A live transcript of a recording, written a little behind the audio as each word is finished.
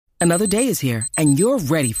Another day is here, and you're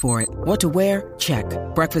ready for it. What to wear? Check.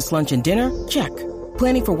 Breakfast, lunch, and dinner? Check.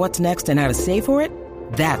 Planning for what's next and how to save for it?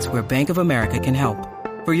 That's where Bank of America can help.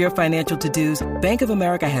 For your financial to-dos, Bank of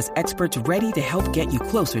America has experts ready to help get you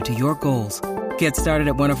closer to your goals. Get started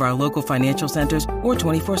at one of our local financial centers or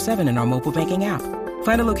 24/7 in our mobile banking app.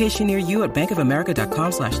 Find a location near you at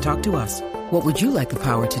bankofamerica.com/talktous. What would you like the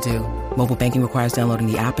power to do? Mobile banking requires downloading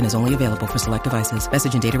the app and is only available for select devices.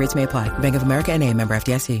 Message and data rates may apply. Bank of America N.A., member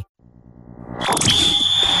FDIC.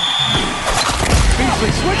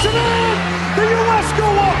 Beasley Switzerland! The U.S. go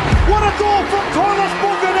up! What a goal from Carlos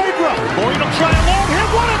Bocanegra! Lloyd will try a long hit.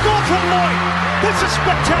 What a goal from Lloyd! This is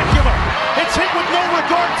spectacular! It's hit with no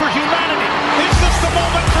regard for humanity. Is this the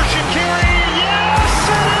moment for Shaqiri? Yes,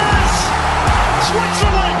 it is!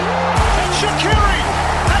 Switzerland and Shaqiri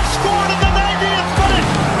have scored in the 90th minute.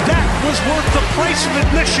 That was worth the price of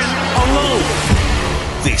admission alone.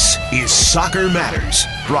 This is Soccer Matters,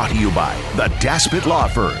 brought to you by the Daspit Law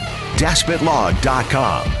Firm,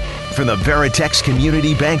 DaspitLaw.com. From the Veritex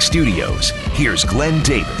Community Bank Studios, here's Glenn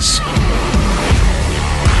Davis. All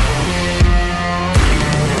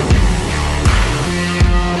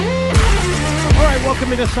right,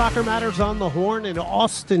 welcome into Soccer Matters on the Horn in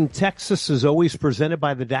Austin, Texas, is always presented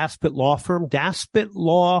by the Daspit Law Firm,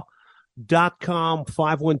 DaspitLaw.com,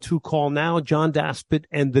 512 call now. John Daspit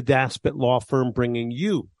and the Daspit Law Firm bringing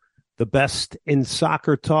you the best in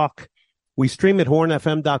soccer talk. We stream at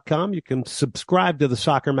hornfm.com. You can subscribe to the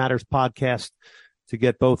Soccer Matters podcast to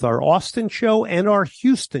get both our Austin show and our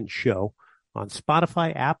Houston show on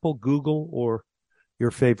Spotify, Apple, Google, or your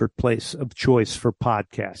favorite place of choice for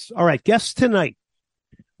podcasts. All right, guests tonight.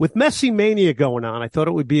 With Messi Mania going on, I thought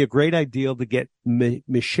it would be a great idea to get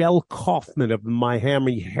Michelle Kaufman of the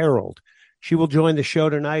Miami Herald. She will join the show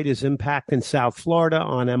tonight as Impact in South Florida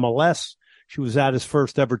on MLS. She was at his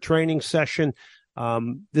first ever training session.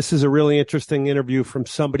 This is a really interesting interview from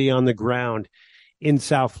somebody on the ground in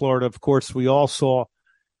South Florida. Of course, we all saw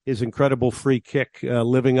his incredible free kick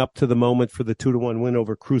living up to the moment for the 2-1 win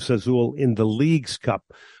over Cruz Azul in the Leagues Cup.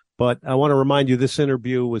 But I want to remind you, this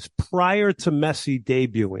interview was prior to Messi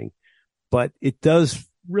debuting, but it does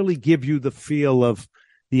really give you the feel of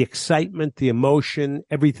the excitement, the emotion,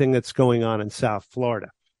 everything that's going on in South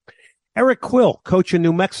Florida. Eric Quill, coach of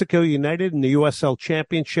New Mexico United in the USL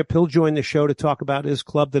Championship. He'll join the show to talk about his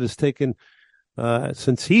club that has taken,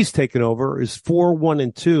 since he's taken over, is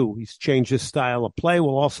 4-1-2. He's changed his style of play.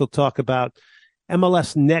 We'll also talk about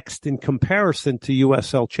MLS Next in comparison to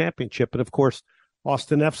USL Championship. And, of course,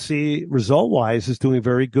 Austin FC, result-wise, is doing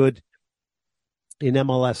very good in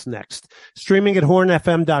MLS Next. Streaming at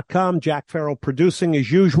hornfm.com. Jack Farrell producing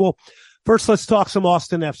as usual. First, let's talk some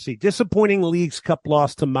Austin FC. Disappointing Leagues Cup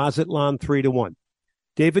loss to Mazatlan 3-1.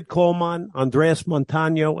 David Coleman, Andres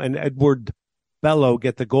Montano, and Edward Bello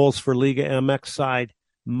get the goals for Liga MX side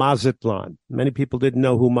Mazatlan. Many people didn't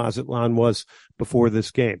know who Mazatlan was before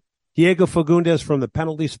this game. Diego Fagundes from the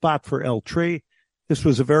penalty spot for El Tri. This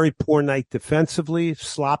was a very poor night defensively.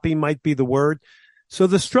 Sloppy might be the word. So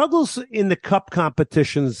the struggles in the cup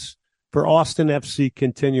competitions for Austin FC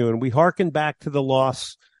continue, and we hearken back to the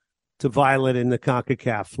loss to Violet in the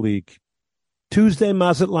CONCACAF League. Tuesday,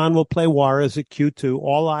 Mazatlan will play Juarez at Q2.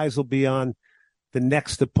 All eyes will be on the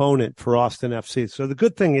next opponent for Austin FC. So the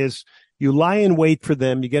good thing is you lie in wait for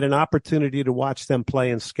them. You get an opportunity to watch them play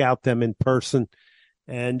and scout them in person.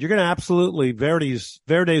 And you're going to absolutely, Verde's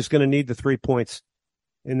going to need the 3 points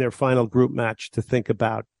in their final group match to think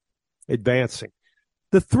about advancing.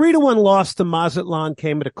 The 3-1 loss to Mazatlan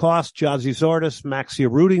came at a cost. Jazzy Zardes,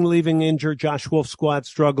 Maxi Ruding leaving injured. Josh Wolf's squad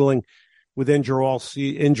struggling with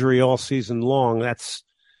injury all season long. That's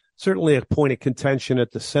certainly a point of contention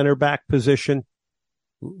at the center back position.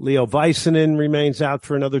 Leo Väisänen remains out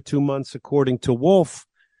for another 2 months, according to Wolf.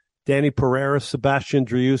 Danny Pereira, Sebastian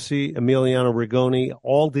Driussi, Emiliano Rigoni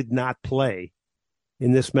all did not play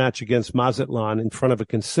in this match against Mazatlan in front of a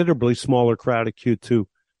considerably smaller crowd at Q2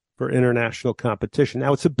 for international competition.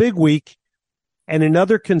 Now, it's a big week, and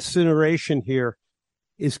another consideration here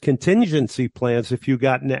is contingency plans if you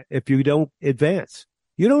don't advance.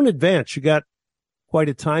 You don't advance. You got quite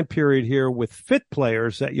a time period here with fit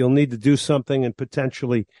players that you'll need to do something and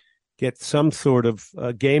potentially get some sort of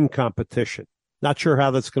game competition. Not sure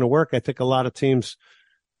how that's going to work. I think a lot of teams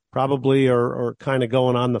probably are kind of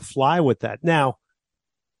going on the fly with that. Now,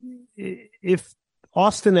 if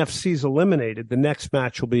Austin FC is eliminated, the next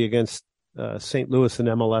match will be against St. Louis in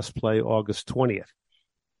MLS play August 20th.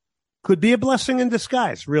 Could be a blessing in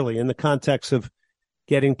disguise, really, in the context of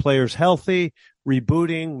getting players healthy,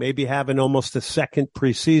 rebooting, maybe having almost a second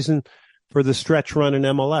preseason for the stretch run in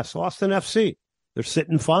MLS. Austin FC, they're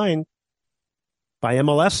sitting fine. By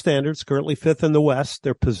MLS standards, currently 5th in the West.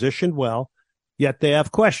 They're positioned well, yet they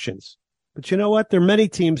have questions. But you know what? There are many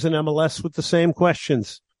teams in MLS with the same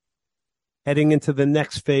questions heading into the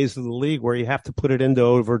next phase of the league where you have to put it into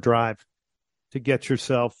overdrive to get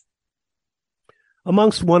yourself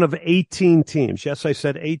amongst one of 18 teams. Yes, I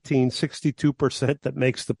said 18, 62% that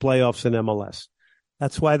makes the playoffs in MLS.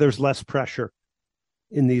 That's why there's less pressure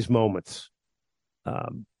in these moments.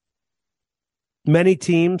 Many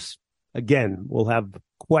teams, again, will have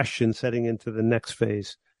questions heading into the next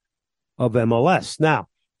phase of MLS. Now,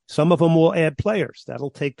 some of them will add players. That'll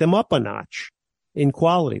take them up a notch in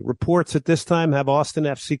quality. Reports at this time have Austin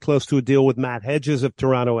FC close to a deal with Matt Hedges of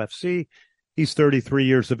Toronto FC. He's 33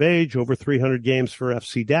 years of age, over 300 games for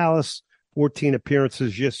FC Dallas, 14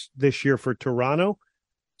 appearances just this year for Toronto.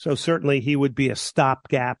 So certainly he would be a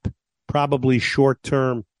stopgap, probably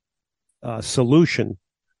short-term solution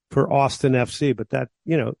for Austin FC. But that,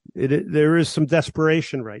 there is some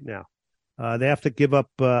desperation right now. They have to give up,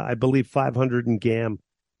 I believe, 500 in GAM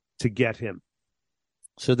to get him.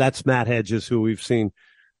 So that's Matt Hedges, who we've seen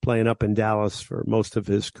playing up in Dallas for most of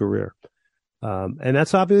his career. And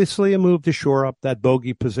that's obviously a move to shore up that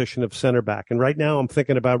bogey position of center back. And right now I'm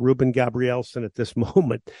thinking about Ruben Gabrielson at this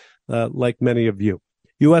moment, like many of you.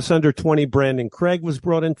 U.S. under-20 Brandon Craig was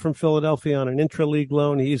brought in from Philadelphia on an intra-league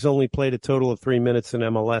loan. He's only played a total of 3 minutes in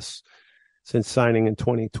MLS since signing in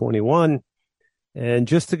 2021. And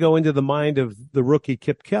just to go into the mind of the rookie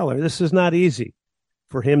Kip Keller, this is not easy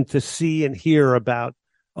for him to see and hear about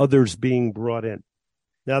others being brought in.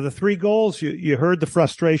 Now, the 3 goals, you heard the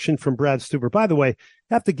frustration from Brad Stuber. By the way,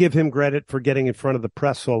 have to give him credit for getting in front of the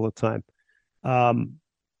press all the time.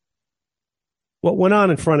 What went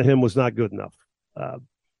on in front of him was not good enough.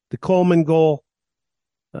 The Coleman goal,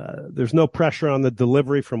 there's no pressure on the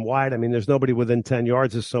delivery from wide. I mean, there's nobody within 10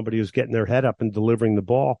 yards of somebody who's getting their head up and delivering the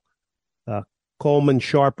ball. Coleman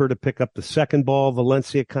sharper to pick up the second ball.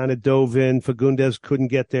 Valencia kind of dove in. Fagundes couldn't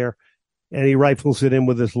get there, and he rifles it in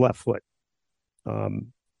with his left foot.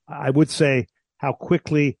 I would say how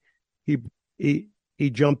quickly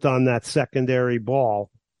he jumped on that secondary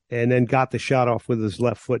ball and then got the shot off with his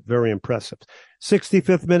left foot. Very impressive.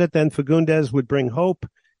 65th minute, then Fagundes would bring hope.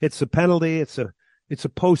 It's a penalty. It's a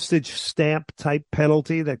postage stamp type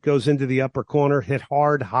penalty that goes into the upper corner, hit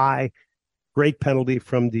hard, high. Great penalty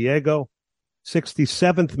from Diego.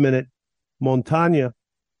 67th minute, Montagna.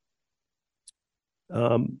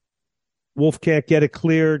 Wolf can't get it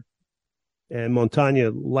cleared, and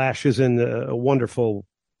Montagna lashes in a wonderful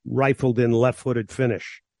rifled-in left-footed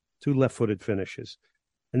finish. 2 left-footed finishes.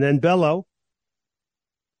 And then Bello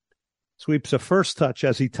sweeps a first touch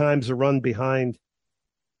as he times a run behind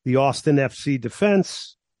the Austin FC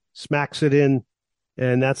defense, smacks it in,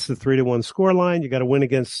 and that's the 3-1 scoreline. You got to win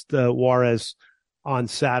against Juarez on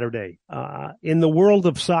Saturday. In the world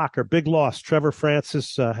of soccer, big loss. Trevor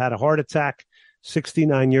Francis had a heart attack,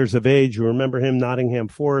 69 years of age. You remember him, Nottingham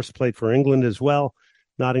Forest, played for England as well.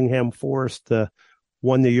 Nottingham Forest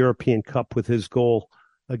won the European Cup with his goal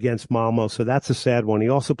against Malmo, so that's a sad one. He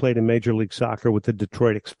also played in Major League Soccer with the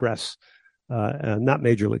Detroit Express. Not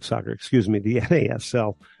Major League Soccer, excuse me, the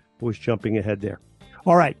NASL. Was jumping ahead there.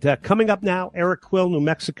 All right, coming up now, Eric Quill, New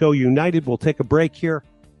Mexico United. We'll take a break here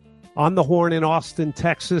on the Horn in Austin,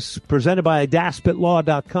 Texas, presented by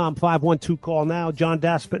DaspitLaw.com. 512-CALL now. John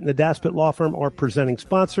Daspit and the Daspit Law Firm are presenting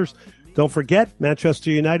sponsors. Don't forget,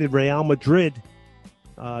 Manchester United, Real Madrid,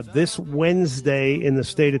 this Wednesday in the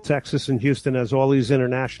state of Texas and Houston as all these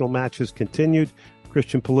international matches continued.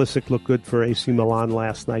 Christian Pulisic looked good for AC Milan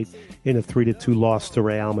last night in a 3-2 loss to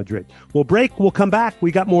Real Madrid. We'll break. We'll come back.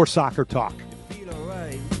 We got more soccer talk.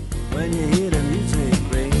 When you hear the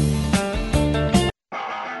music ring.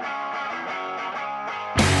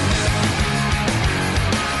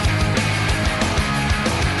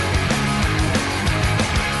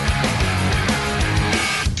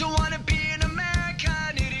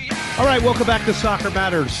 All right, welcome back to Soccer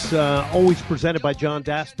Matters, always presented by John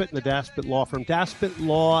Daspit and the Daspit Law Firm.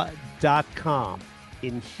 DaspitLaw.com.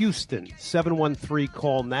 In Houston,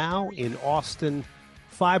 713-CALL now. In Austin,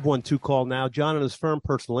 512-CALL now. John and his firm,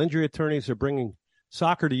 personal injury attorneys, are bringing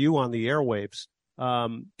soccer to you on the airwaves.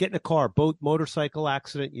 Get in a car, boat, motorcycle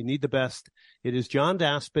accident, you need the best. It is John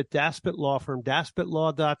Daspit, Daspit Law Firm,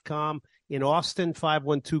 DaspitLaw.com. In Austin,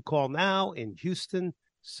 512-CALL now. In Houston,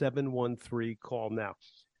 713-CALL now.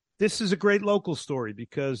 This is a great local story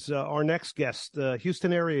because our next guest,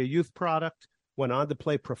 Houston area youth product, went on to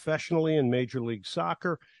play professionally in Major League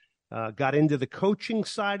Soccer, got into the coaching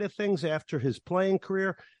side of things after his playing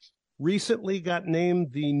career, recently got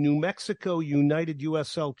named the New Mexico United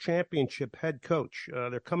USL Championship head coach.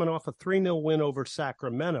 They're coming off a 3-0 win over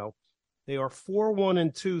Sacramento. They are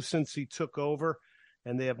 4-1-2 since he took over,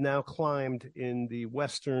 and they have now climbed in the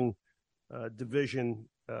Western Division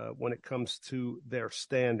when it comes to their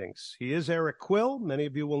standings. He is Eric Quill. Many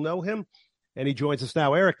of you will know him, and he joins us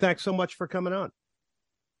now. Eric, thanks so much for coming on.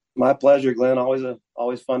 My pleasure, Glenn.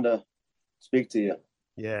 Always fun to speak to you.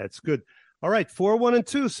 Yeah, it's good. All right,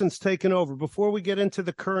 4-1-2 since taking over. Before we get into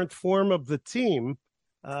the current form of the team,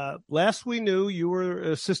 last we knew you were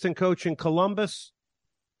assistant coach in Columbus.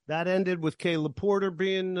 That ended with Caleb Porter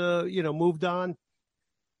being, moved on.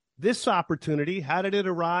 This opportunity, how did it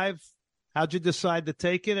arrive? How'd you decide to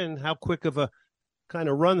take it, and how quick of a kind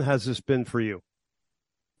of run has this been for you?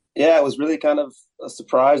 Yeah, it was really kind of a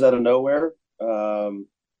surprise out of nowhere.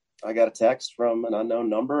 I got a text from an unknown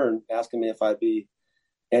number and asking me if I'd be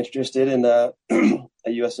interested in a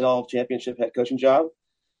USL championship head coaching job.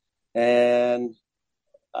 And,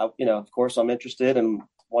 of course, I'm interested and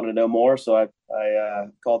wanted to know more. So I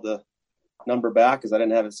called the number back because I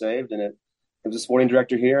didn't have it saved. And it was a sporting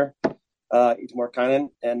director here, Itamar Kinen.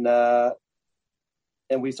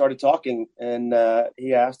 And we started talking. And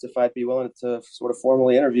he asked if I'd be willing to sort of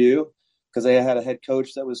formally interview, because they had a head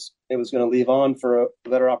coach that was going to leave on for a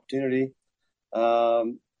better opportunity.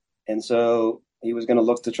 And so he was going to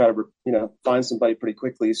look to try to, find somebody pretty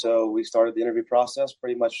quickly. So we started the interview process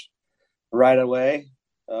pretty much right away.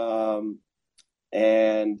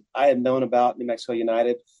 And I had known about New Mexico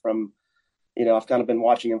United from, I've kind of been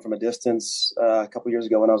watching them from a distance. A couple of years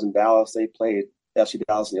ago when I was in Dallas, they played FC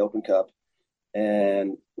Dallas in the Open Cup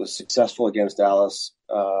and was successful against Dallas.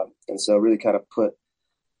 And so really kind of put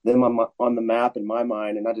them on the map in my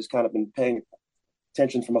mind. And I just kind of been paying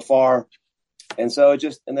attention from afar. And so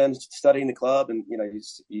and then studying the club, and,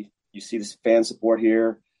 you see this fan support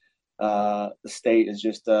here. The state is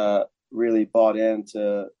just really bought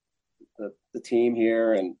into the team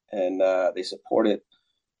here, and they support it.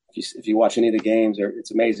 If you watch any of the games,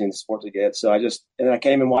 it's amazing the support they get. So I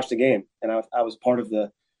came and watched the game, and I was part of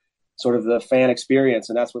the sort of the fan experience.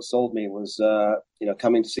 And that's what sold me was,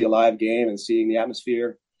 coming to see a live game and seeing the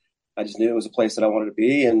atmosphere. I just knew it was a place that I wanted to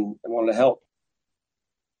be and wanted to help.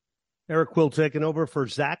 Eric Quill taking over for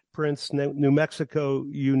Zach Prince, New Mexico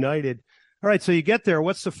United. All right, so you get there.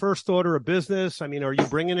 What's the first order of business? I mean, are you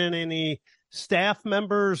bringing in any staff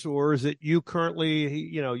members, or is it you currently,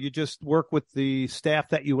 you just work with the staff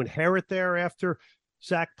that you inherit there after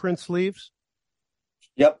Zach Prince leaves?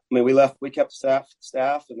 Yep. I mean, we kept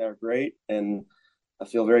staff, and they're great. And I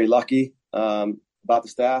feel very lucky about the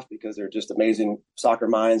staff because they're just amazing soccer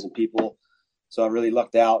minds and people. So I really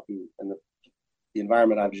lucked out in the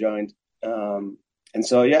environment I've joined. And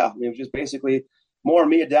so, yeah, it was just basically more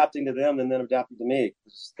me adapting to them than them adapting to me.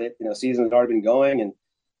 Season had already been going, and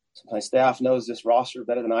my staff knows this roster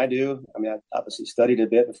better than I do. I mean, I obviously studied a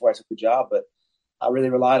bit before I took the job, but I really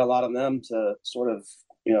relied a lot on them to sort of,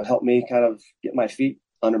 help me kind of get my feet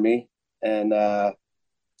under me. And now,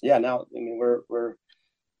 I mean, we're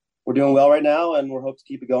doing well right now, and we're hoping to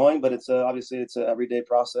keep it going. But obviously it's an everyday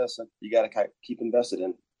process, and you got to keep invested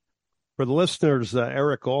in. For the listeners,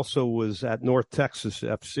 Eric also was at North Texas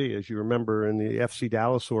FC, as you remember, in the FC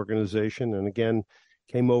Dallas organization, and again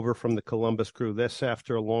came over from the Columbus Crew. This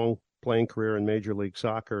after a long playing career in Major League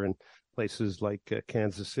Soccer and places like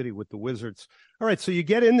Kansas City with the Wizards. All right, so you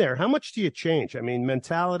get in there. How much do you change? I mean,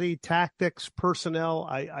 mentality, tactics, personnel.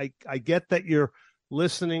 I get that you're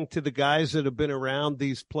listening to the guys that have been around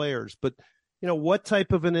these players, but what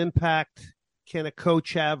type of an impact can a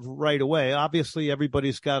coach have right away? Obviously,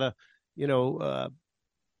 everybody's got to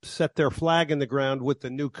set their flag in the ground with the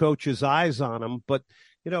new coach's eyes on them. But,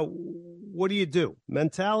 what do you do?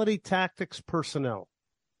 Mentality, tactics, personnel.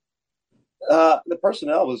 The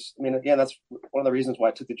personnel was, I mean, again, that's one of the reasons why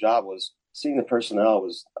I took the job was seeing the personnel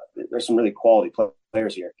there's some really quality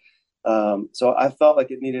players here. So I felt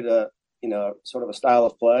like it needed a sort of a style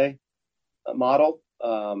of play model.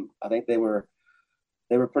 I think they were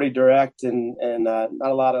pretty direct and not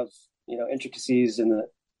a lot of, intricacies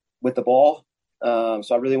with the ball. So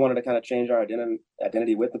I really wanted to kind of change our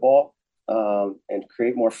identity with the ball, and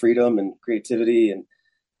create more freedom and creativity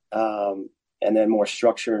and then more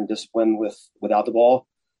structure and discipline without the ball.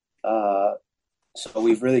 So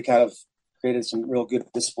we've really kind of created some real good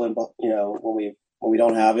discipline, when we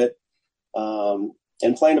don't have it,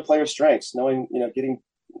 and playing to players' strengths, knowing, getting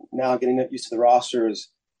used to the roster is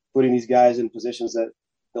putting these guys in positions that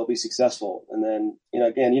they'll be successful. And then,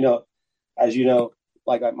 again, as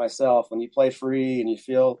like myself, when you play free and you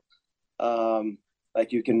feel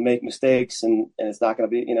like you can make mistakes and it's not going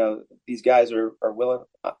to be, these guys we're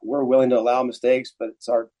willing to allow mistakes, but it's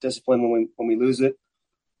our discipline when we lose it,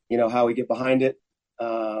 how we get behind it.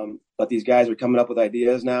 But these guys are coming up with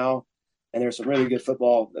ideas now and there's some really good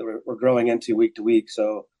football that we're growing into week to week.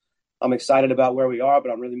 So I'm excited about where we are,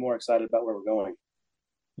 but I'm really more excited about where we're going.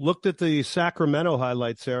 Looked at the Sacramento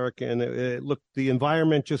highlights, Eric, and it looked, the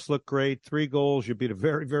environment just looked great. 3 goals. You beat a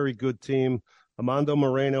very, very good team. Armando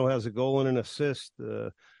Moreno has a goal and an assist.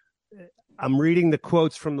 I'm reading the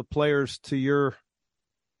quotes from the players to your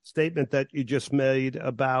statement that you just made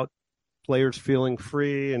about players feeling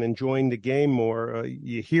free and enjoying the game more.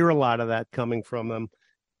 You hear a lot of that coming from them.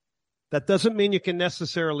 That doesn't mean you can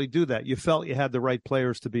necessarily do that. You felt you had the right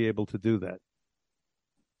players to be able to do that.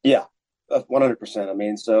 Yeah, 100%. I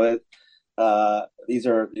mean, so these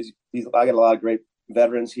I got a lot of great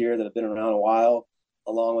veterans here that have been around a while,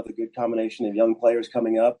 along with a good combination of young players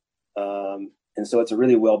coming up. And so it's a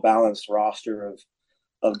really well-balanced roster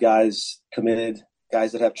of guys committed,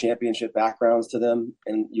 guys that have championship backgrounds to them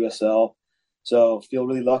in USL. So feel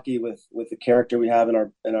really lucky with the character we have in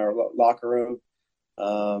our locker room.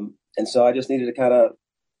 And so I just needed to kind of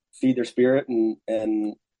feed their spirit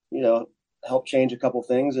and help change a couple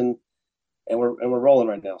things, and we're rolling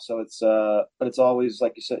right now. So but it's always,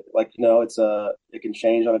 like you said, it can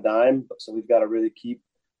change on a dime. So we've got to really keep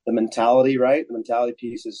the mentality right. The mentality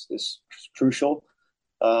piece is crucial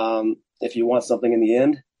if you want something in the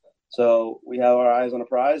end. So we have our eyes on a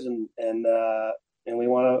prize, and we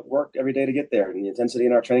want to work every day to get there. And the intensity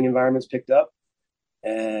in our training environment's picked up,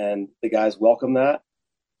 and the guys welcome that.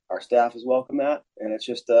 Our staff has welcomed that. And it's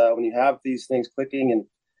just when you have these things clicking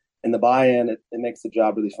and the buy-in, it makes the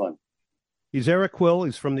job really fun. He's Eric Quill.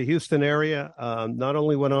 He's from the Houston area. Not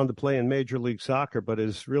only went on to play in Major League Soccer, but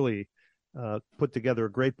has really put together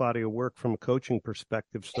a great body of work from a coaching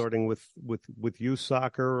perspective, starting with youth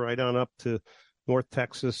soccer right on up to North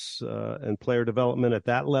Texas and player development at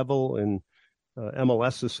that level, and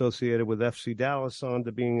MLS associated with FC Dallas, on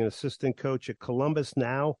to being an assistant coach at Columbus,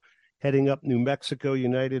 now heading up New Mexico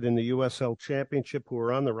United in the USL Championship, who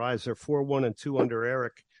are on the rise. They're 4-1-2 under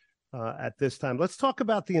Eric at this time. Let's talk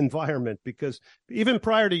about the environment, because even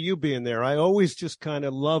prior to you being there, I always just kind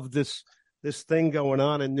of loved this thing going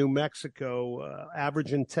on in New Mexico,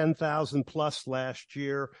 averaging 10,000 plus last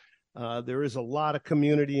year. There is a lot of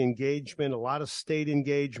community engagement, a lot of state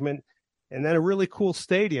engagement, and then a really cool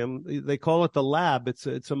stadium. They call it the Lab.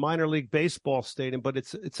 It's a minor league baseball stadium, but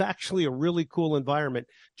it's actually a really cool environment.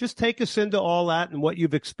 Just take us into all that and what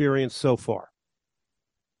you've experienced so far.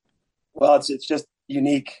 Well, it's just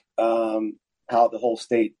unique how the whole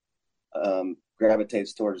state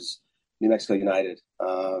gravitates towards New Mexico United.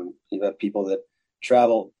 You have people that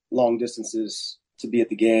travel long distances to be at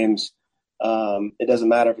the games. It doesn't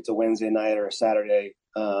matter if it's a Wednesday night or a Saturday.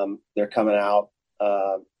 They're coming out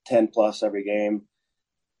 10 plus every game.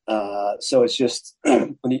 So it's just,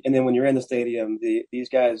 and then when you're in the stadium, these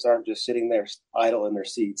guys aren't just sitting there idle in their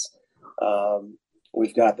seats.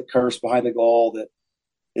 We've got the curse behind the goal that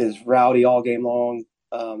is rowdy all game long.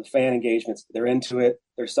 Fan engagements, they're into it.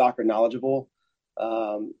 They're soccer knowledgeable.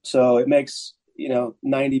 So it makes,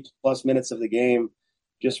 90 plus minutes of the game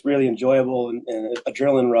just really enjoyable and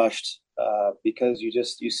adrenaline rushed, because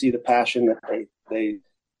you see the passion that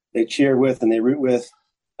they cheer with and they root with.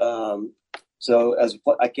 So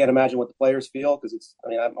I can't imagine what the players feel, because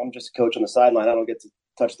I'm just a coach on the sideline. I don't get to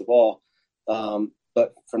touch the ball.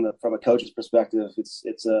 But from a coach's perspective,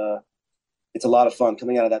 it's a lot of fun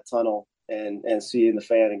coming out of that tunnel and seeing the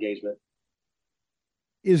fan engagement.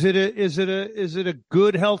 Is it a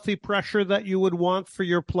good, healthy pressure that you would want for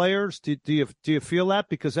your players? Do you feel that?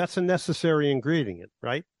 Because that's a necessary ingredient,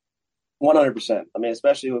 right? 100%. I mean,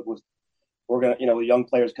 especially with we're gonna, with young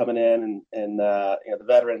players coming in, and the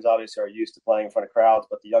veterans obviously are used to playing in front of crowds,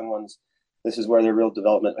 but the young ones, this is where their real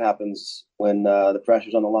development happens, when the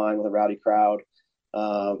pressure's on the line with a rowdy crowd,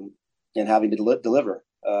 and having to deliver.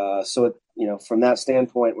 So from that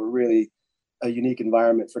standpoint, we're really a unique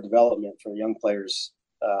environment for development for young players,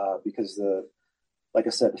 because like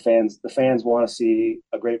I said, the fans want to see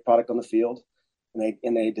a great product on the field,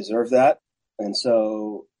 and they deserve that. And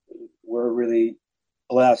so we're really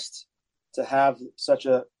blessed to have such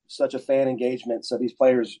a fan engagement. So these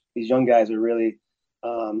players, these young guys, are really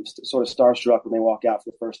sort of starstruck when they walk out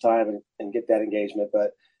for the first time and get that engagement.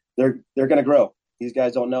 But they're going to grow. These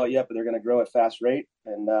guys don't know it yet, but they're going to grow at fast rate,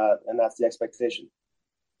 and that's the expectation.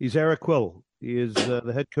 He's Eric Quill. He is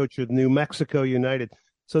the head coach of New Mexico United.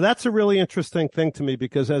 So that's a really interesting thing to me,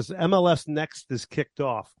 because as MLS Next is kicked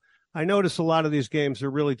off, I notice a lot of these games are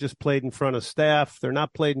really just played in front of staff. They're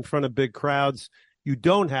not played in front of big crowds. You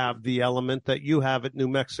don't have the element that you have at New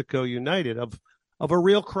Mexico United of a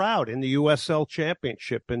real crowd in the USL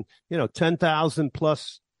Championship, and 10,000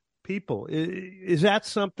 plus people. Is that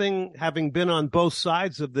something, having been on both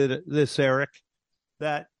sides of this, Eric,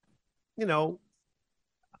 that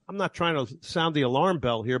I'm not trying to sound the alarm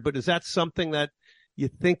bell here, but is that something that you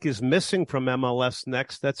think is missing from MLS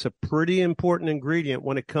Next? That's a pretty important ingredient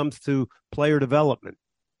when it comes to player development.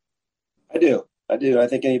 I do. I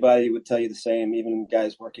think anybody would tell you the same, even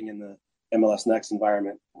guys working in the MLS Next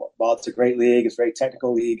environment. While it's a great league, it's a very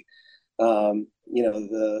technical league.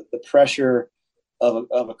 The pressure of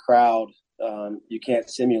a crowd you can't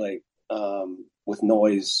simulate with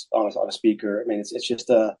noise on a speaker. I mean, it's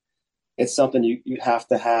just it's something you have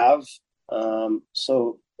to have.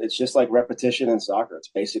 So it's just like repetition in soccer.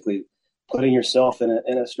 It's basically putting yourself in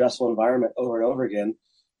a stressful environment over and over again,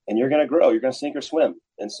 and you're going to grow. You're going to sink or swim.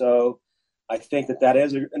 And so I think that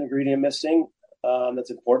is an ingredient missing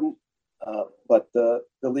that's important. But the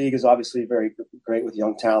league is obviously very great with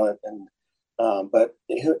young talent, and but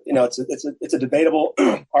it's a debatable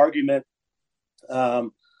argument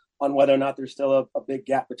on whether or not there's still a big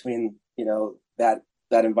gap between that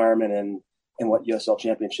environment and what USL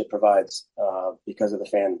Championship provides because of the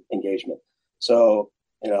fan engagement. So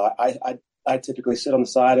I typically sit on the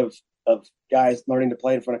side of guys learning to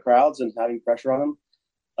play in front of crowds and having pressure on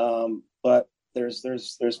them. But there's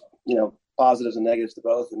positives and negatives to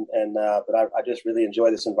both, but I just really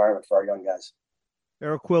enjoy this environment for our young guys.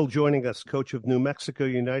 Eric Quill joining us, coach of New Mexico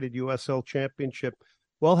United USL Championship.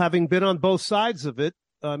 Well, having been on both sides of it,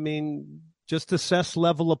 I mean, just assess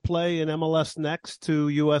level of play in MLS Next to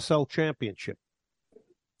USL Championship.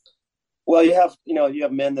 Well, you have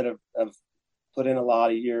men that have put in a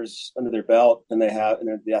lot of years under their belt, and they have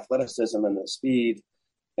the athleticism and the speed.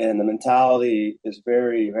 And the mentality is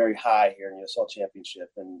very, very high here in the USL Championship,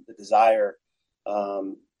 and the desire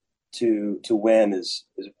to win is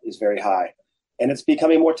very high. And it's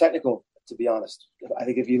becoming more technical, to be honest. I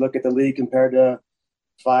think if you look at the league compared to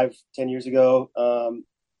 5-10 years ago,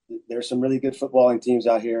 there's some really good footballing teams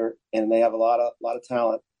out here, and they have a lot of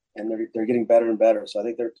talent, and they're getting better and better. So I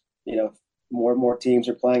think more and more teams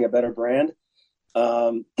are playing a better brand.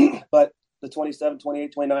 But the 27,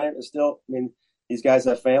 28, 29 is still, I mean, these guys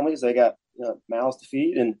have families, they got mouths to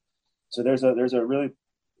feed. And so there's a really,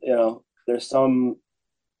 there's some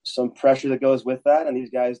pressure that goes with that. And these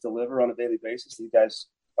guys deliver on a daily basis. These guys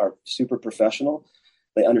are super professional.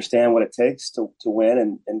 They understand what it takes to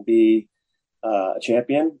win and be a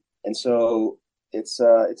champion. And so it's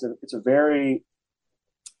a very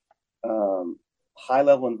high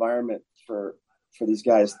level environment for these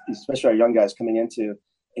guys, especially our young guys coming into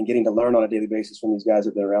and getting to learn on a daily basis from these guys that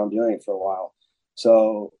have been around doing it for a while.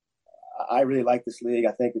 So I really like this league.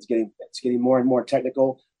 I think it's getting more and more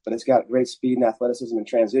technical, but it's got great speed and athleticism and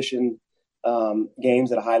transition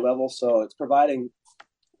games at a high level. So it's providing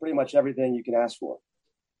pretty much everything you can ask for.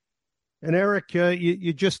 And Eric,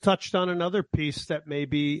 you just touched on another piece that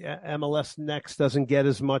maybe MLS Next doesn't get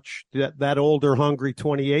as much, that older, hungry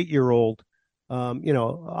 28-year-old.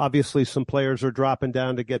 Obviously some players are dropping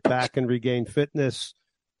down to get back and regain fitness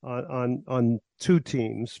on two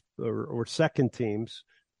teams or second teams.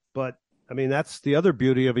 But I mean, that's the other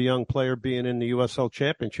beauty of a young player being in the USL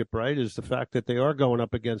Championship, right? Is the fact that they are going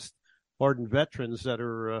up against hardened veterans that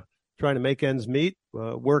are trying to make ends meet,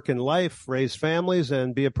 work in life, raise families,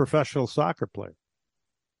 and be a professional soccer player.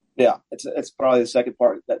 Yeah, it's probably the second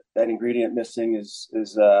part that ingredient missing is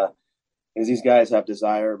these guys have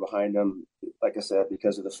desire behind them. Like I said,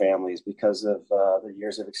 because of the families, because of the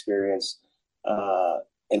years of experience.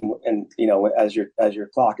 And as your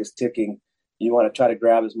clock is ticking, you want to try to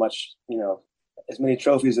grab as many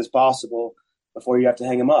trophies as possible before you have to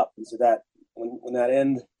hang them up. And so that when that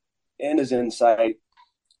end is in sight,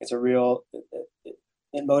 it's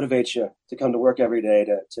it motivates you to come to work every day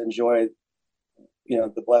to enjoy,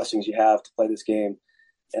 the blessings you have to play this game.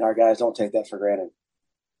 And our guys don't take that for granted.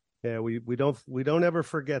 Yeah, we don't ever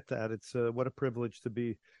forget that. It's what a privilege to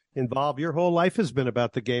be involved. Your whole life has been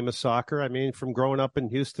about the game of soccer. I mean, from growing up in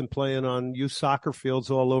Houston, playing on youth soccer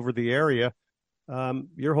fields all over the area,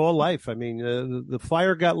 your whole life. I mean, the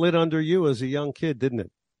fire got lit under you as a young kid, didn't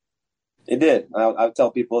it? It did. I tell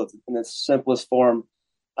people in its simplest form,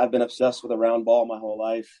 I've been obsessed with a round ball my whole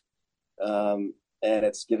life. And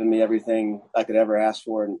it's given me everything I could ever ask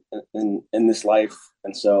for in this life.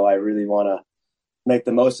 And so I really want to make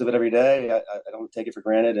the most of it every day. I don't take it for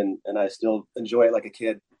granted, and I still enjoy it like a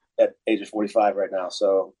kid at age of 45 right now.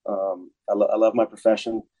 So I love my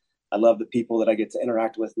profession. I love the people that I get to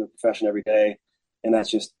interact with in the profession every day. And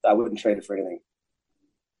I wouldn't trade it for anything.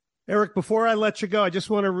 Eric, before I let you go, I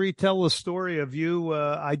just want to retell the story of you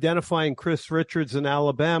identifying Chris Richards in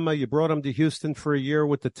Alabama. You brought him to Houston for a year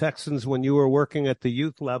with the Texans when you were working at the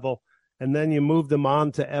youth level, and then you moved him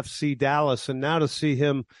on to FC Dallas. And now to see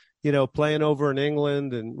him playing over in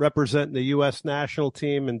England and representing the U.S. national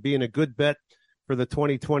team and being a good bet for the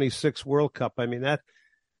 2026 World Cup. I mean,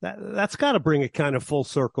 that's got to bring it kind of full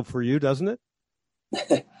circle for you, doesn't it?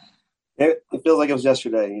 It feels like it was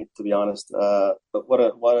yesterday, to be honest. But what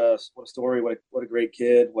a story! What a great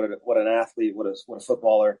kid! What an athlete! What a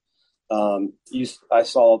footballer! I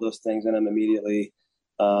saw all those things in him immediately.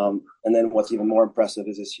 And then what's even more impressive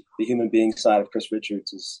is the human being side of Chris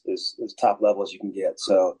Richards is top level as you can get.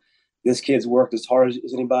 So this kid's worked as hard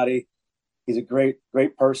as anybody. He's a great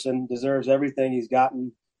person. Deserves everything he's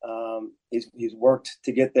gotten. He's worked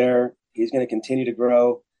to get there. He's going to continue to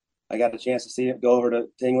grow. I got a chance to see him go over to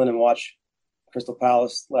England and watch Crystal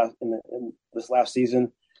Palace in this last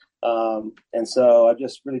season. And so I'm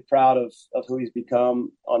just really proud of who he's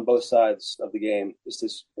become on both sides of the game. Just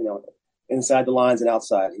as, inside the lines and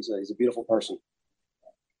outside. He's a beautiful person.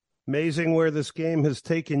 Amazing where this game has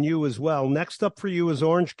taken you as well. Next up for you is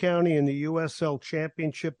Orange County in the USL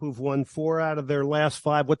Championship, who've won 4 out of their last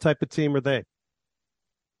 5. What type of team are they?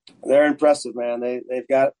 They're impressive, man. They've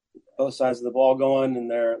got both sides of the ball going, and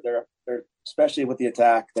they're especially with the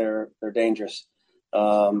attack, they're dangerous.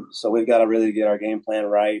 So we've got to really get our game plan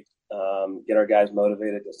right, get our guys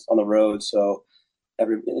motivated on the road. So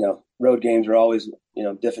road games are always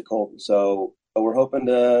difficult. So, but we're hoping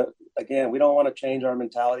to, again, we don't want to change our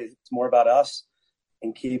mentality. It's more about us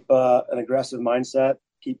and keep an aggressive mindset,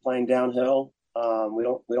 keep playing downhill. We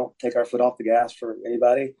don't take our foot off the gas for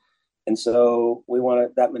anybody. And so we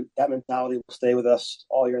want that mentality will stay with us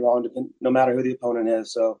all year long, no matter who the opponent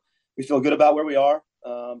is. So we feel good about where we are,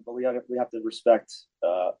 but we have to respect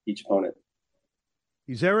each opponent.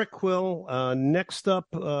 He's Eric Quill. Next up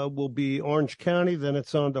will be Orange County. Then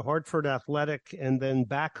it's on to Hartford Athletic. And then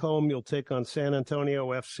back home, you'll take on San Antonio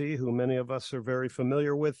FC, who many of us are very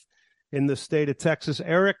familiar with in the state of Texas.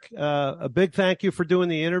 Eric, a big thank you for doing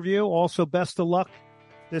the interview. Also, best of luck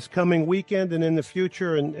this coming weekend and in the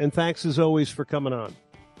future. And thanks, as always, for coming on.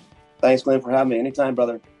 Thanks, Glenn, for having me. Anytime,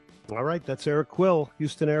 brother. All right. That's Eric Quill,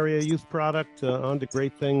 Houston area youth product, on to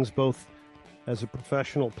great things, both as a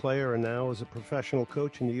professional player and now as a professional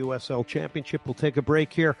coach in the USL Championship. We'll take a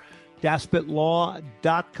break here.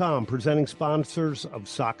 DaspitLaw.com, presenting sponsors of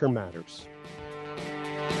Soccer Matters.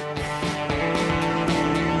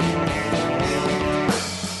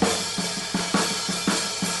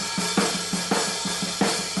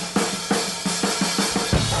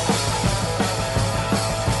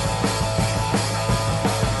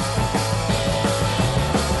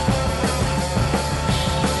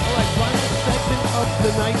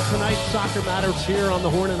 Tonight, Soccer Matters here on the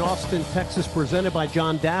Horn in Austin, Texas, presented by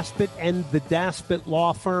John Daspit and the Daspit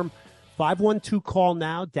Law Firm. 512-CALL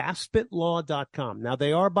now, DaspitLaw.com. Now,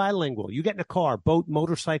 they are bilingual. You get in a car, boat,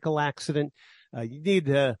 motorcycle accident, you need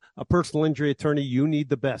a personal injury attorney, you need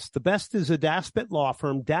the best. The best is a Daspit Law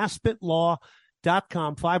Firm,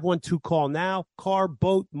 DaspitLaw.com. 512-CALL now, car,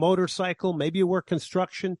 boat, motorcycle, maybe you work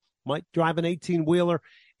construction, might drive an 18-wheeler.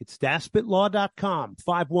 It's DaspitLaw.com,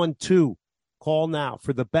 512-CALL now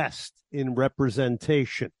for the best in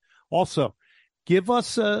representation. Also, give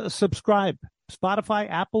us a subscribe. Spotify,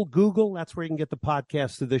 Apple, Google. That's where you can get the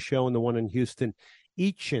podcast of this show and the one in Houston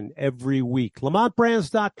each and every week.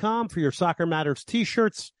 LamontBrands.com for your Soccer Matters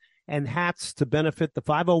T-shirts and hats to benefit the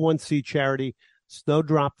 501c charity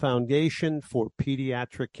Snowdrop Foundation for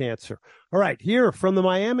Pediatric Cancer. All right, here from the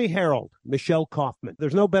Miami Herald, Michelle Kaufman.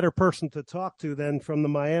 There's no better person to talk to than from the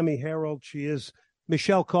Miami Herald. She is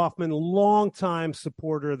Michelle Kaufman, longtime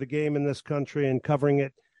supporter of the game in this country and covering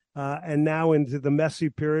it, and now into the messy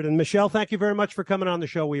period. And Michelle, thank you very much for coming on the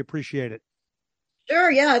show. We appreciate it. Sure.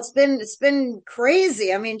 Yeah, it's been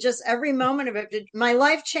crazy. I mean, just every moment of it. My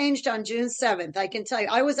life changed on June 7th. I can tell you,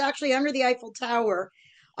 I was actually under the Eiffel Tower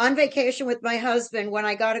on vacation with my husband when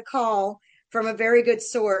I got a call from a very good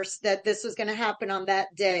source that this was going to happen on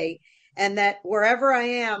that day, and that wherever I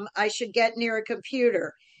am, I should get near a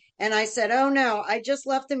computer. And I said, oh, no, I just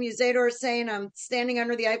left the Musée d'Orsay. I'm standing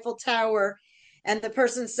under the Eiffel Tower. And the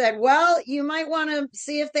person said, well, you might want to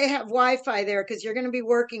see if they have Wi-Fi there because you're going to be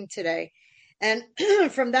working today. And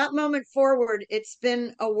from that moment forward, it's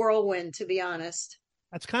been a whirlwind, to be honest.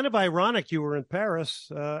 That's kind of ironic. You were in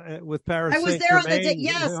Paris with Paris. I was there on the day.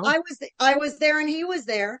 Yes, you know? I was there and he was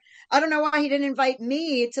there. I don't know why he didn't invite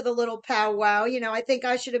me to the little powwow. I think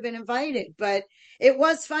I should have been invited. But it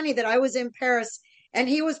was funny that I was in Paris. And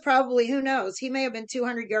he was probably, who knows, he may have been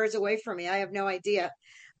 200 yards away from me. I have no idea.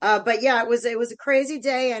 But yeah, it was a crazy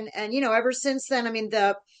day. And ever since then, I mean,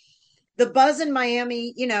 the buzz in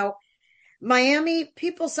Miami, Miami,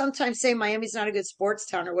 people sometimes say Miami's not a good sports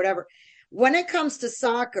town or whatever. when it comes to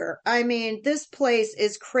soccer, I mean, this place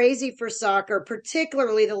is crazy for soccer,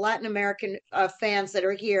 particularly the Latin American fans that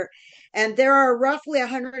are here. And there are roughly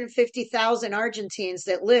 150,000 Argentines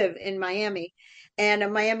that live in Miami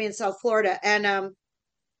and Miami and South Florida. And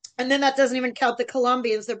then that doesn't even count the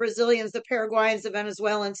Colombians, the Brazilians, the Paraguayans, the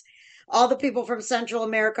Venezuelans, all the people from Central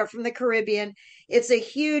America, from the Caribbean. It's a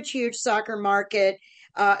huge, huge soccer market,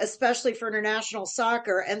 especially for international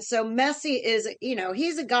soccer. And so Messi is,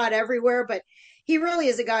 he's a god everywhere, but he really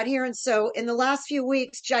is a god here. And so in the last few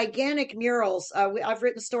weeks, gigantic murals, I've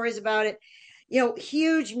written stories about it.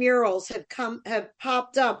 Huge murals have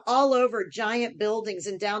popped up all over giant buildings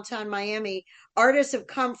in downtown Miami. Artists have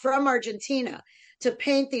come from Argentina to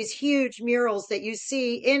paint these huge murals that you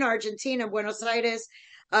see in Argentina, Buenos Aires.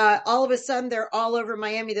 All of a sudden, they're all over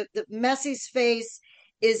Miami. The Messi's face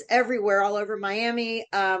is everywhere, all over Miami.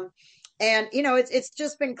 It's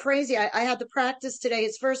just been crazy. I had the practice today,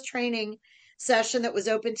 his first training session that was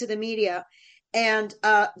open to the media. And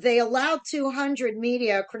they allowed 200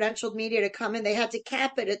 credentialed media to come in. They had to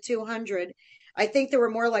cap it at 200. I think there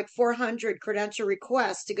were more like 400 credential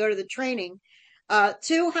requests to go to the training.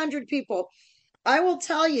 200 people. I will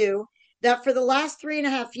tell you that for the last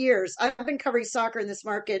 3.5 years, I've been covering soccer in this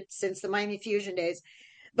market since the Miami Fusion days.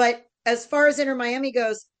 But as far as Inter Miami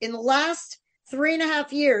goes, in the last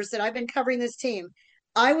 3.5 years that I've been covering this team,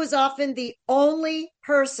 I was often the only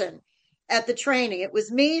person at the training. It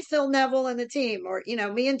was me, Phil Neville, and the team, or,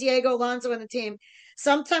 me and Diego Alonso and the team.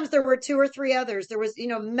 Sometimes there were 2 or 3 others. There was,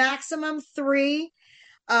 maximum 3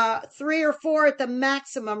 or 4 at the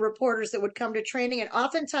maximum reporters that would come to training. And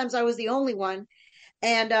oftentimes I was the only one.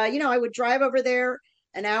 And, I would drive over there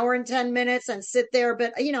an hour and 10 minutes and sit there.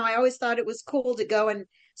 But, I always thought it was cool to go and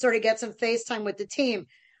sort of get some FaceTime with the team.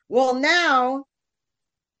 Well, now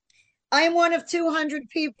I am one of 200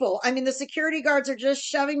 people. I mean, the security guards are just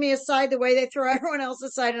shoving me aside the way they throw everyone else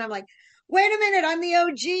aside. And I'm like, wait a minute, I'm the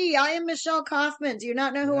OG. I am Michelle Kaufman. Do you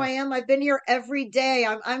not know who I am? I've been here every day.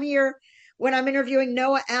 I'm here when I'm interviewing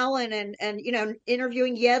Noah Allen and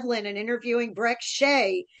interviewing Yedlin and interviewing Breck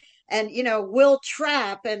Shea and, Will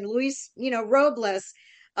Trapp and Luis, Robles.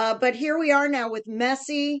 But here we are now with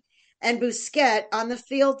Messi and Busquets on the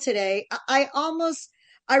field today.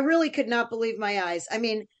 I really could not believe my eyes. I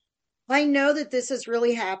mean, I know that this has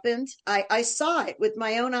really happened. I saw it with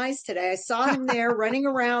my own eyes today. I saw him there running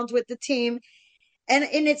around with the team. And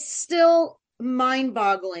it's still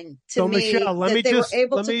mind-boggling to me Michelle, that they were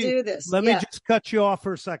able to do this. Let me just cut you off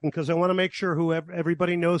for a second because I want to make sure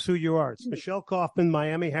everybody knows who you are. It's Michelle Kaufman,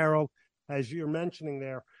 Miami Herald, as you're mentioning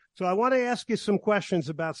there. So I want to ask you some questions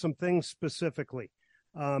about some things specifically.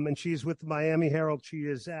 And she's with the Miami Herald. She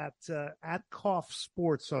is at Kauf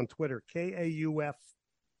Sports on Twitter, KAUF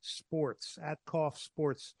Sports, at Kauf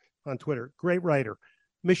Sports on Twitter. Great writer.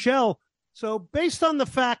 Michelle, so based on the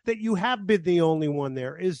fact that you have been the only one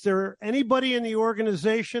there, is there anybody in the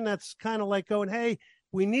organization that's kind of like going, hey,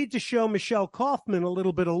 we need to show Michelle Kaufman a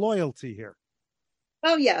little bit of loyalty here?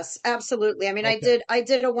 Oh, yes, absolutely. I mean, okay. I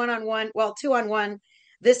did a 1-on-1, 2-on-1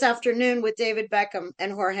 this afternoon with David Beckham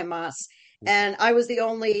and Jorge Mas. And I was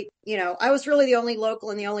I was really the only local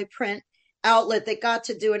and the only print outlet that got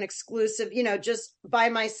to do an exclusive, just by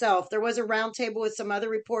myself. There was a roundtable with some other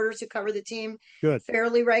reporters who cover the team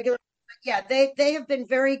fairly regularly. Yeah, they have been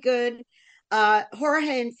very good.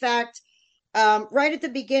 Jorge, in fact, right at the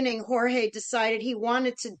beginning, Jorge decided he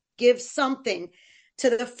wanted to give something to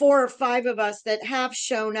the 4 or 5 of us that have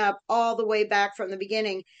shown up all the way back from the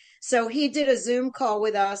beginning. So he did a Zoom call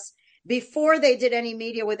with us before they did any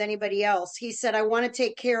media with anybody else. He said, I want to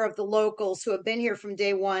take care of the locals who have been here from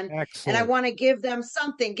day one. Excellent. And I want to give them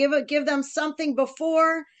something, give them something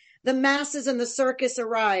before the masses and the circus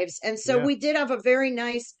arrives. And so we did have a very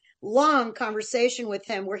nice, long conversation with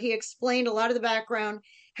him where he explained a lot of the background,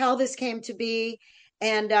 how this came to be.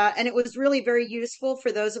 And it was really very useful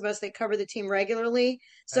for those of us that cover the team regularly.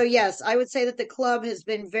 So, yes, I would say that the club has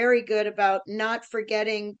been very good about not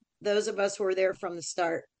forgetting those of us who were there from the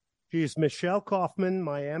start. She's Michelle Kaufman,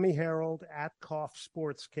 Miami Herald, at Kauf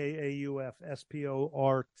Sports, KAUF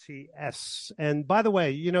SPORTS. And by the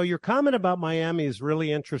way, your comment about Miami is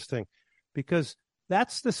really interesting because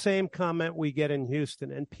that's the same comment we get in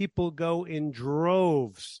Houston, and people go in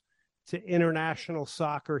droves to international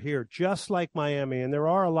soccer here, just like Miami. And there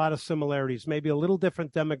are a lot of similarities, maybe a little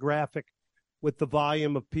different demographic with the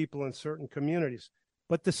volume of people in certain communities.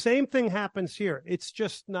 But the same thing happens here. It's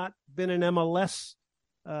just not been an MLS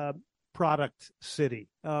product city.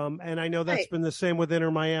 And I know that's been the same with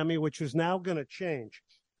Inter Miami, which is now going to change.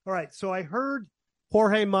 All right. So I heard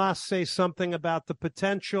Jorge Mas say something about the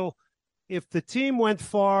potential, if the team went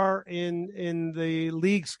far in the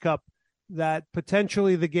Leagues Cup, that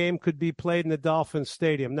potentially the game could be played in the Dolphins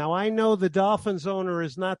Stadium. Now, I know the Dolphins owner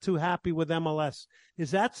is not too happy with MLS.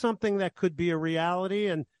 Is that something that could be a reality?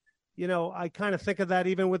 And, you know, I kind of think of that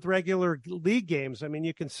even with regular league games. I mean,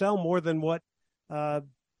 you can sell more than what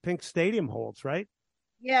Pink Stadium holds, right?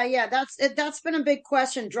 Yeah. That's been a big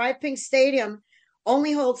question. Drive Pink Stadium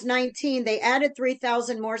only holds 19. They added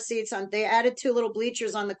 3,000 more seats they added 2 little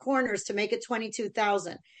bleachers on the corners to make it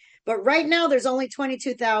 22,000. But right now there's only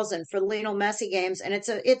 22,000 for the Lionel Messi games. And it's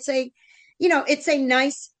a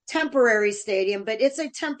nice temporary stadium, but it's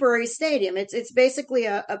a temporary stadium. It's basically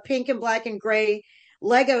a pink and black and gray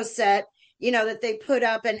Lego set, that they put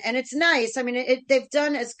up, and it's nice. I mean, they've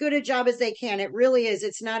done as good a job as they can. It really is.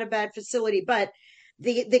 It's not a bad facility, but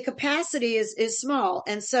the capacity is small.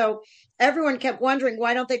 And so everyone kept wondering,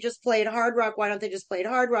 why don't they just play at Hard Rock? Why don't they just play at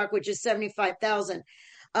Hard Rock, which is 75,000?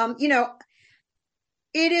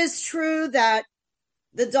 It is true that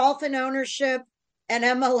the Dolphin ownership and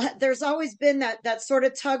MLS, there's always been that sort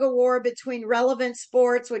of tug of war between Relevant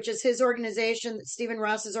Sports, which is his organization, Stephen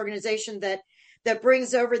Ross's organization, that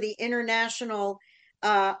brings over the international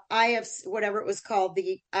IFC, whatever it was called,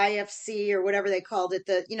 the IFC or whatever they called it,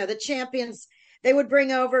 the champions. They would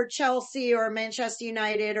bring over Chelsea or Manchester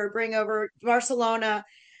United or bring over Barcelona,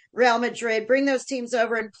 Real Madrid, bring those teams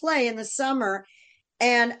over and play in the summer.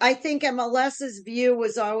 And I think MLS's view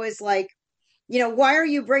was always like, why are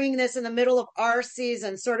you bringing this in the middle of our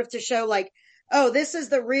season, sort of to show like, oh, this is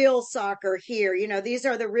the real soccer here. These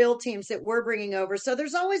are the real teams that we're bringing over. So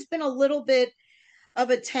there's always been a little bit of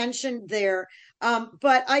a tension there.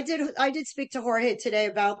 But I did speak to Jorge today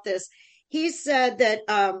about this. He said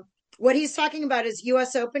that what he's talking about is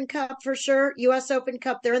U.S. Open Cup for sure. U.S. Open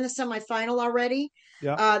Cup, they're in the semifinal already.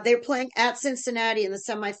 Yeah. They're playing at Cincinnati in the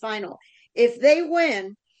semifinal. If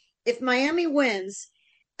Miami wins,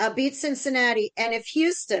 beats Cincinnati, and if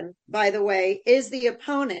Houston, by the way, is the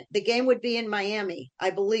opponent, the game would be in Miami,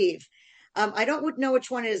 I believe. I don't know which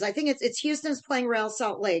one it is. I think it's Houston's playing Real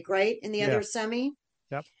Salt Lake, right? In the other semi.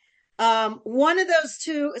 Yep. One of those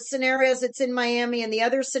two scenarios, it's in Miami, and the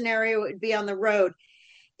other scenario would be on the road.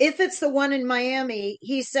 If it's the one in Miami,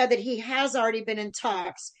 he said that he has already been in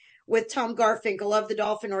talks with Tom Garfinkel of the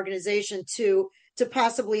Dolphin organization to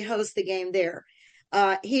possibly host the game there.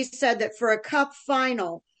 He said that for a cup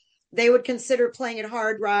final, they would consider playing at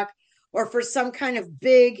Hard Rock or for some kind of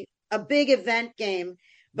big event game.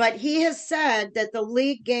 But he has said that the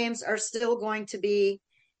league games are still going to be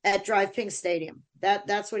at Drive Pink Stadium.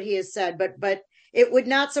 That's what he has said. But it would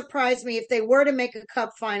not surprise me if they were to make a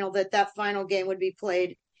cup final that final game would be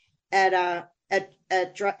played at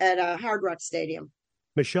Hard Rock Stadium.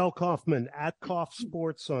 Michelle Kaufman at Kauf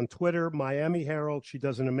Sports on Twitter, Miami Herald. She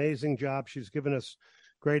does an amazing job. She's given us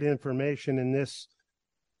great information in this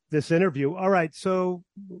interview. All right, so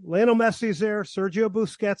Lionel Messi's there, Sergio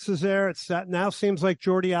Busquets is there. It now seems like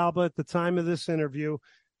Jordi Alba at the time of this interview.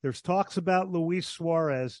 There's talks about Luis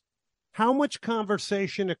Suarez. How much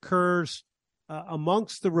conversation occurs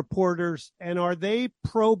amongst the reporters, and are they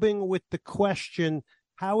probing with the question,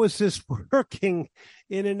 how is this working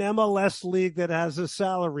in an MLS league that has a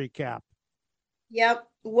salary cap? Yep.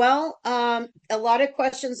 Well, a lot of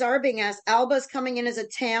questions are being asked. Alba's coming in as a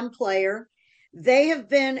TAM player. They have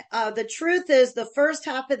been, the truth is the first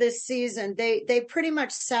half of this season, they pretty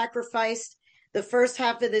much sacrificed the first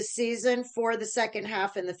half of this season for the second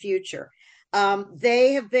half in the future.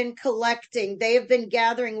 They have been collecting, they have been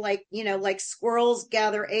gathering like squirrels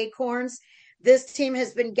gather acorns. This team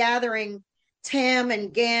has been gathering TAM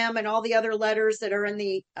and GAM and all the other letters that are in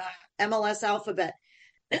the MLS alphabet.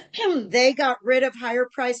 They got rid of higher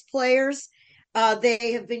priced players.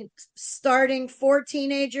 They have been starting 4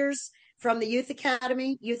 teenagers from the youth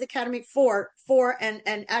academy, four,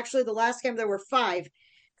 and actually the last game there were 5.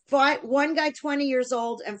 One guy 20 years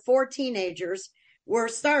old and 4 teenagers were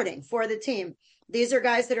starting for the team. These are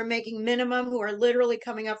guys that are making minimum, who are literally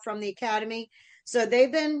coming up from the academy. So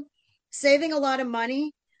they've been saving a lot of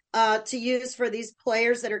money to use for these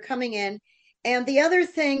players that are coming in. And the other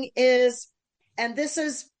thing is, and this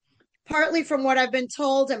is partly from what I've been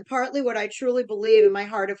told and partly what I truly believe in my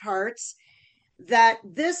heart of hearts, that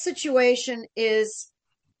this situation is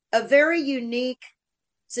a very unique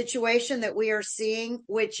situation that we are seeing,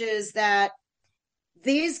 which is that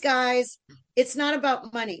these guys, it's not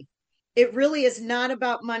about money. It really is not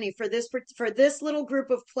about money for this little group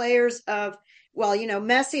of players of, well,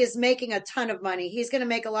 Messi is making a ton of money. He's going to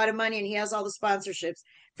make a lot of money and he has all the sponsorships.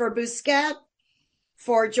 For Busquets,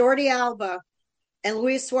 for Jordi Alba, and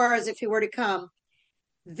Luis Suarez, if he were to come,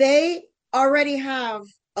 they already have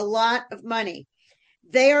a lot of money.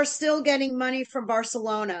 They are still getting money from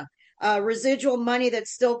Barcelona. residual money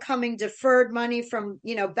that's still coming, deferred money from,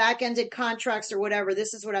 back-ended contracts or whatever.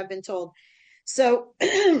 This is what I've been told. So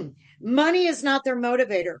money is not their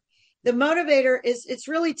motivator. The motivator it's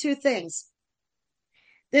really two things.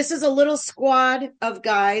 This is a little squad of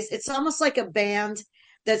guys. It's almost like a band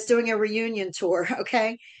that's doing a reunion tour.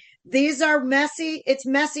 Okay. These are Messi. It's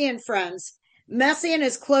Messi and friends. Messi and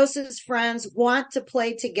his closest friends want to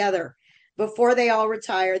play together before they all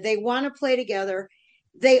retire. They want to play together.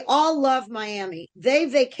 They all love Miami. They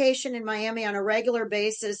vacation in Miami on a regular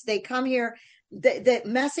basis. They come here.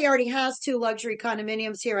 Messi already has 2 luxury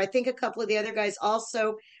condominiums here. I think a couple of the other guys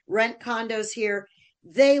also rent condos here.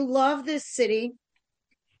 They love this city.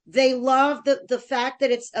 They love the fact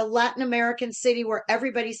that it's a Latin American city where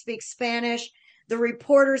everybody speaks Spanish. The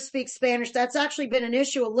reporters speak Spanish. That's actually been an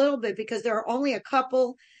issue a little bit because there are only a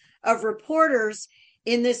couple of reporters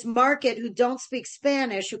in this market who don't speak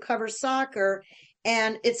Spanish, who cover soccer.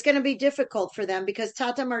 And it's going to be difficult for them because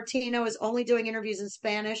Tata Martino is only doing interviews in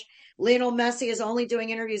Spanish. Lionel Messi is only doing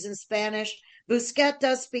interviews in Spanish. Busquets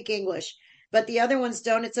does speak English, but the other ones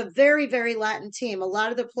don't. It's a very, very Latin team. A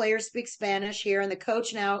lot of the players speak Spanish here, and the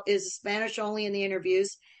coach now is Spanish only in the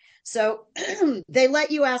interviews. So they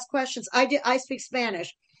let you ask questions. I speak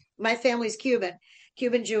Spanish. My family's Cuban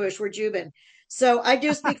Jewish. We're Juban. So I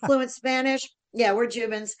do speak fluent Spanish. Yeah, we're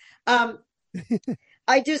Jubans.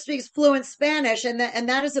 I do speak fluent Spanish, and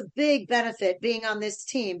that is a big benefit being on this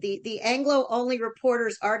team. The Anglo-only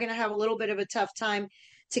reporters are going to have a little bit of a tough time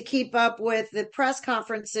to keep up with the press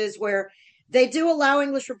conferences where they do allow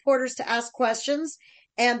English reporters to ask questions,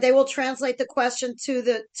 and they will translate the question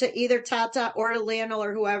to either Tata or to Lionel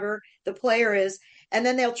or whoever the player is, and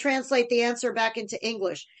then they'll translate the answer back into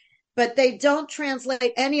English. But they don't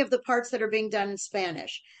translate any of the parts that are being done in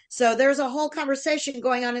Spanish. So there's a whole conversation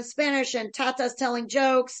going on in Spanish, and Tata's telling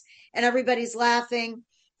jokes and everybody's laughing.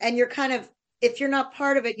 And you're kind of, if you're not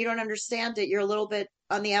part of it, you don't understand it. You're a little bit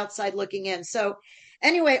on the outside looking in. So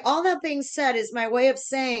anyway, all that being said is my way of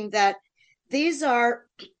saying that these are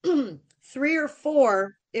 3 or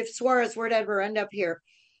 4, if Suarez were to ever end up here,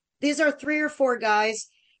 these are 3 or 4 guys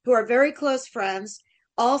who are very close friends,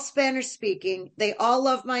 all Spanish speaking. They all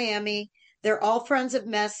love Miami. They're all friends of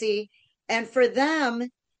Messi. And for them,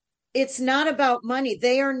 it's not about money.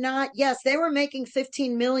 They are not, yes, they were making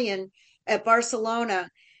 15 million at Barcelona,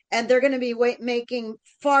 and they're going to be making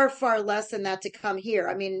far, far less than that to come here.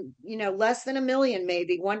 I mean, less than $1 million,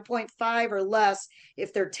 maybe 1.5 or less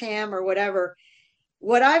if they're TAM or whatever.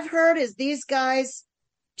 What I've heard is these guys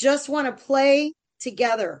just want to play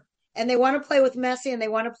together. And they want to play with Messi, and they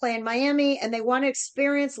want to play in Miami, and they want to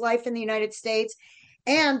experience life in the United States.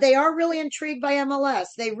 And they are really intrigued by MLS.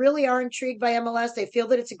 They really are intrigued by MLS. They feel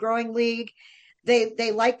that it's a growing league.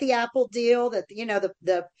 They like the Apple deal that,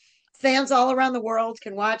 the fans all around the world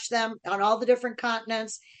can watch them on all the different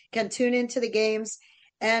continents, can tune into the games.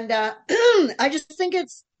 And I just think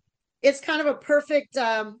it's kind of a perfect,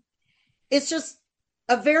 it's just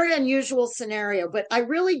a very unusual scenario. But I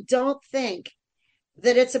really don't think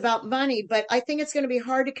that it's about money, but I think it's going to be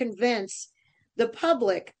hard to convince the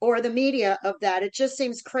public or the media of that. It just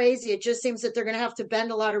seems crazy. It just seems that they're going to have to bend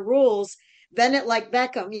a lot of rules, bend it like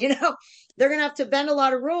Beckham, they're going to have to bend a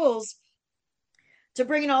lot of rules to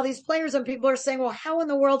bring in all these players. And people are saying, well, how in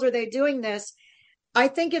the world are they doing this? I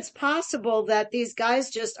think it's possible that these guys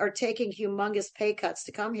just are taking humongous pay cuts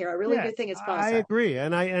to come here. I really do think it's possible. I agree.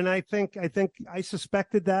 And I think I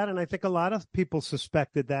suspected that. And I think a lot of people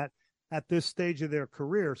suspected that at this stage of their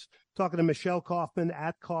careers. Talking to Michelle Kaufman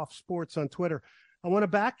at Kauf Sports on Twitter. I want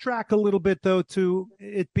to backtrack a little bit, though, to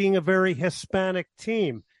it being a very Hispanic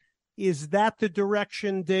team. Is that the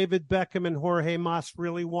direction David Beckham and Jorge Mas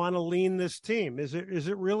really want to lean this team? Is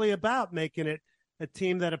it really about making it a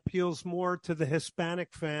team that appeals more to the Hispanic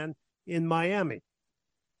fan in Miami?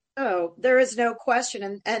 Oh, there is no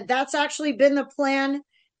question. And that's actually been the plan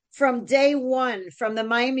from day one, from the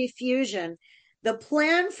Miami Fusion. The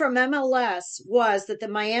plan from MLS was that the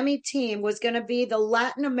Miami team was going to be the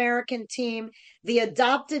Latin American team. The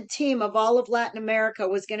adopted team of all of Latin America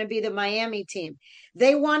was going to be the Miami team.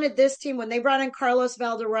 They wanted this team when they brought in Carlos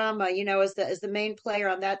Valderrama, as the main player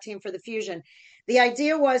on that team for the Fusion. The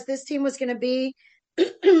idea was this team was going to be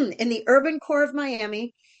in the urban core of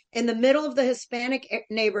Miami, in the middle of the Hispanic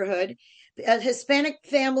neighborhood. Hispanic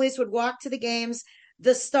families would walk to the games.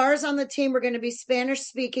 The stars on the team were going to be Spanish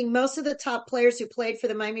speaking. Most of the top players who played for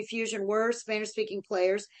the Miami Fusion were Spanish speaking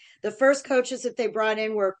players. The first coaches that they brought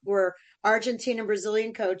in were Argentine and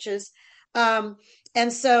Brazilian coaches. And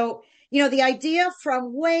so, the idea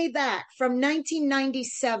from way back, from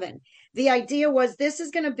 1997, The idea was this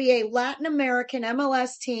is going to be a Latin American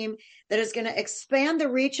MLS team that is going to expand the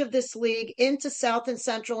reach of this league into South and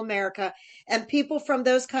Central America. And people from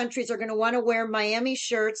those countries are going to want to wear Miami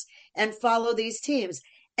shirts and follow these teams.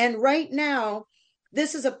 And right now,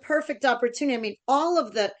 this is a perfect opportunity. I mean, all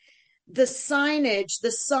of the signage,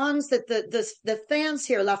 the songs that the fans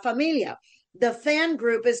hear, La Familia, the fan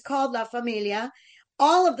group is called La Familia.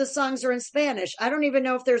 All of the songs are in Spanish. I don't even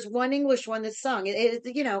know if there's one English one that's sung.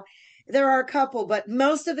 There are a couple, but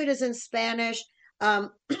most of it is in Spanish.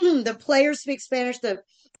 The players speak Spanish.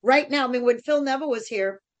 Right now, I mean, when Phil Neville was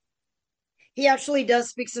here, he actually does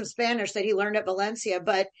speak some Spanish that he learned at Valencia,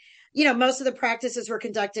 but most of the practices were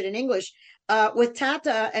conducted in English. With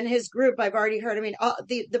Tata and his group, I've already heard, I mean,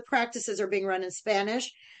 the practices are being run in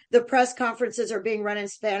Spanish. The press conferences are being run in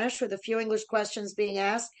Spanish with a few English questions being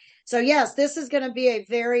asked. So, yes, this is going to be a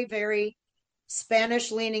very, very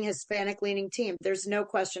Spanish-leaning, Hispanic-leaning team. There's no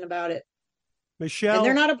question about it. Michelle. And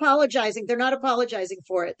they're not apologizing. They're not apologizing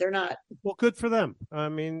for it. They're not. Well, good for them. I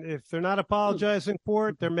mean, if they're not apologizing for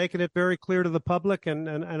it, they're making it very clear to the public,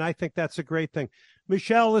 and I think that's a great thing.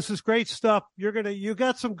 Michelle, this is great stuff. You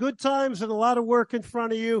got some good times and a lot of work in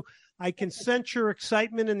front of you. I can sense your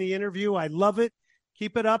excitement in the interview. I love it.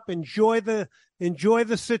 Keep it up. Enjoy the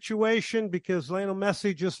situation, because Lionel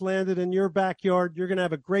Messi just landed in your backyard. You're going to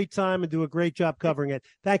have a great time and do a great job covering it.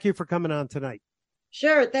 Thank you for coming on tonight.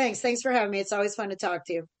 Sure. Thanks. Thanks for having me. It's always fun to talk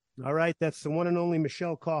to you. All right. That's the one and only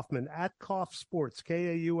Michelle Kaufman at Kauf Sports,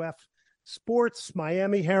 KAUF Sports,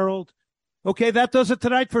 Miami Herald. Okay, that does it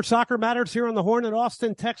tonight for Soccer Matters here on the Horn in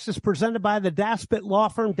Austin, Texas, presented by the Daspit Law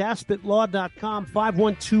Firm, daspitlaw.com,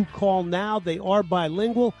 512-CALL now. They are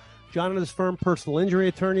bilingual. John and his firm, personal injury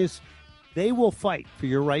attorneys. They will fight for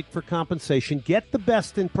your right for compensation. Get the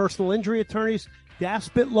best in personal injury attorneys,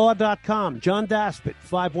 daspitlaw.com. John Daspit,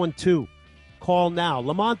 512-CALL now.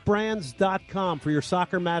 LamontBrands.com for your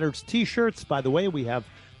Soccer Matters T-shirts. By the way, we have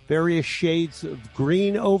various shades of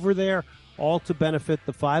green over there, all to benefit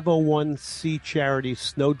the 501c charity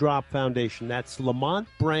Snowdrop Foundation. That's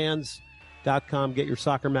LamontBrands.com. Get your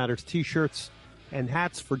Soccer Matters T-shirts and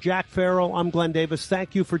hats. For Jack Farrell, I'm Glenn Davis.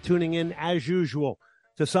 Thank you for tuning in, as usual,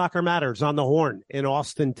 to Soccer Matters on the Horn in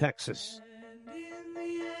Austin, Texas.